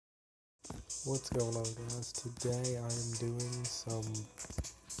What's going on, guys? Today I am doing some.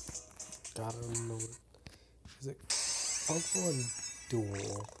 God, I don't know what. Is it Pokemon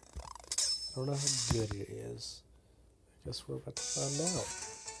Duel? I don't know how good it is. I guess we're about to find out.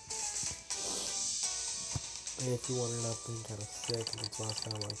 And if you wonder, I've been kind of sick and it's why I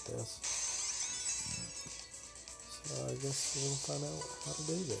sound like this. So I guess we're gonna find out how to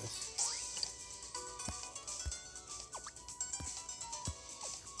do this.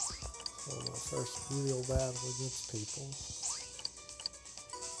 So my first real battle against people.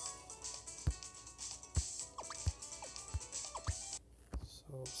 So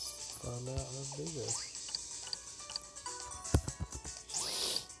let's find out how to do this.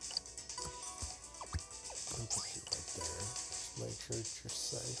 I'll put you right there. Just make sure that you're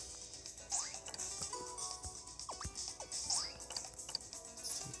safe.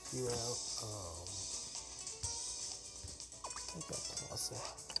 Take you out. Take out Plessel.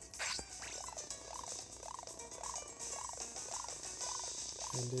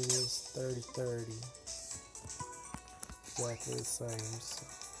 And it is 30-30. Exactly the same, so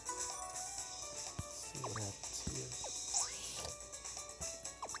let's see what happens here.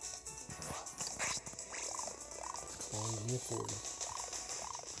 Calling me 40.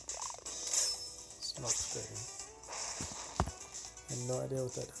 Smoke screen. I have no idea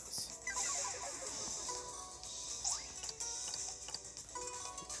what that does.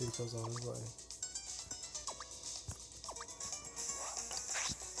 Trico's on his way.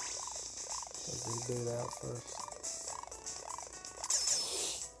 Does he do that first?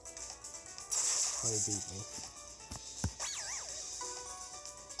 Oh, he beat me.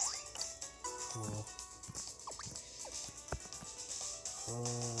 Well,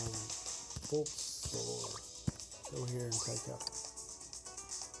 Bulbasaur. Go here and take out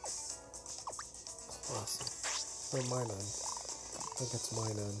Classic. Or Minun. I think it's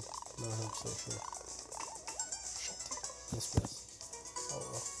Minun. Not 100% sure. Shit. Miss. Oh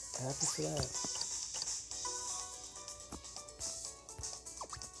well. Happy for that.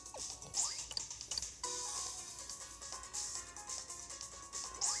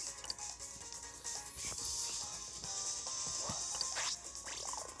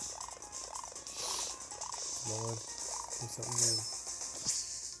 Come on. Do something good.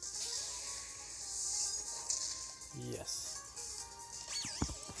 Yes.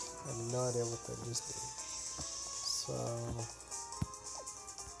 I have no idea what that just did. So,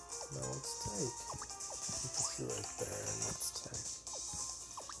 now let's take. Put you right there, and let's take.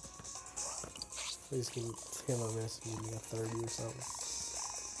 Please give him a miss and give me a 30 or something.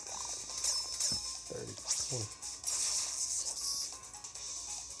 30, 20. Yes.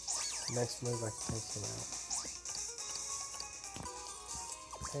 Next move, I can take him out.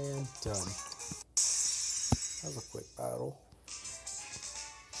 And done. That was a quick battle.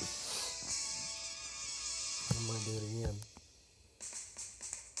 I'm gonna do it again.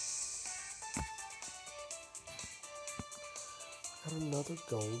 Got another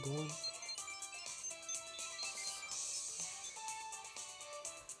gold one.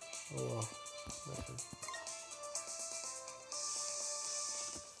 Oh well. Never.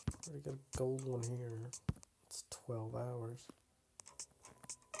 Already got a gold one here. It's 12 hours.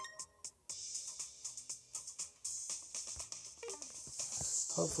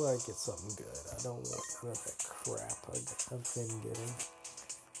 Hopefully I get something good. I don't want none of that crap I've been getting.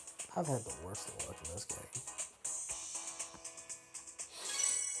 I've had the worst of luck in this game.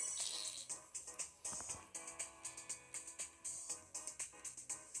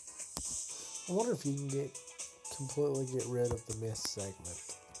 I wonder if you can completely get rid of the miss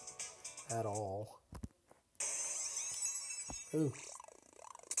segment at all. Ooh.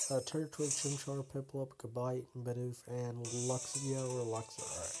 Turtwig, Chimchar, Piplup, Gabite, Bidoof, and Luxio or Luxor.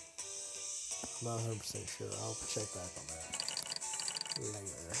 I'm not 100% sure. I'll check back on that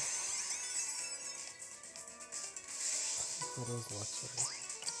later. What is Luxor?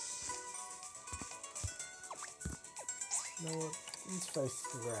 You know what? Let's face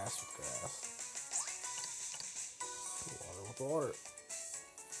the grass with grass. Water with water.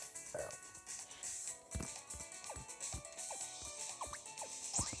 Ow.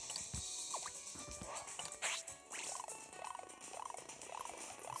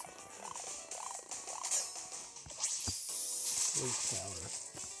 Sweet powder.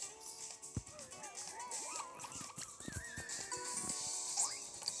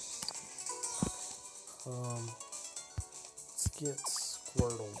 Let's get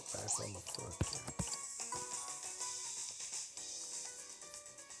Squirtle back on the front here.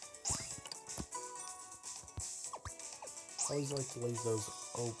 I always like to leave those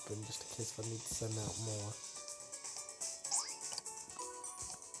open just in case I need to send out more.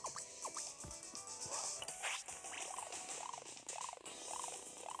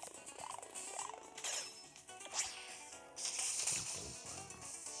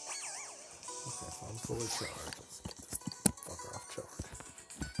 fully charged. Let's get this fucker off charge.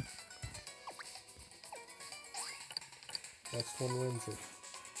 Next one wins it.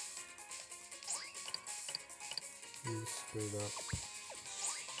 You screwed up.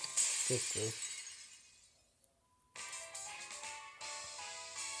 50.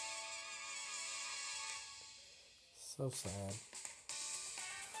 So sad.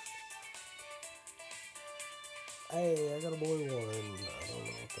 Hey, I got a blue one. I don't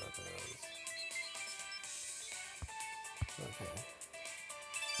know what that is. Okay.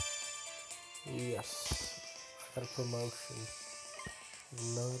 Yes. I got a promotion. I have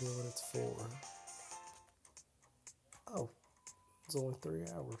no idea what it's for. Oh, it's only 3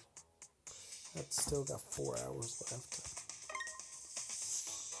 hours. I've still got 4 hours left.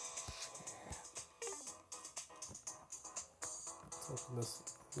 Let's open this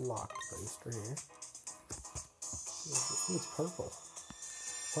locked booster here. Ooh, it's purple.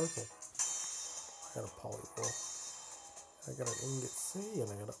 Purple. I got a polywall. I got an ingot C and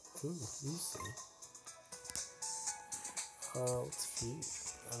I got a EC. Let's fuse.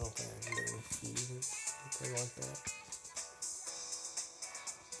 I don't think I can do any fuses. Anything like that.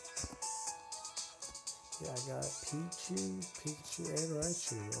 Yeah, I got Pikachu, and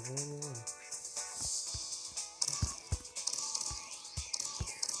Raichu. I've won one.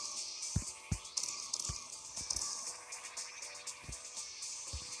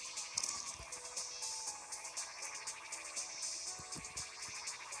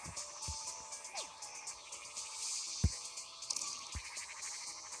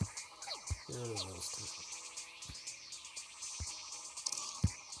 Get rid of those two.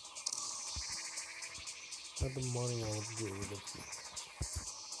 Have the money I'll get rid of you.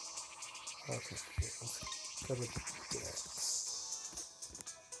 Okay, yeah, let's go to the decks.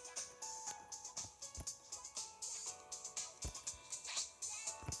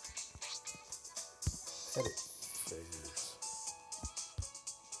 Edit figures.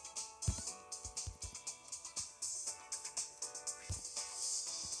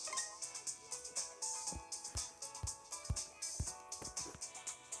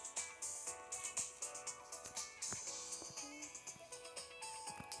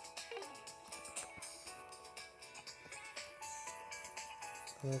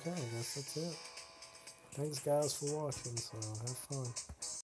 Okay, I guess that's it. Thanks guys for watching, so have fun.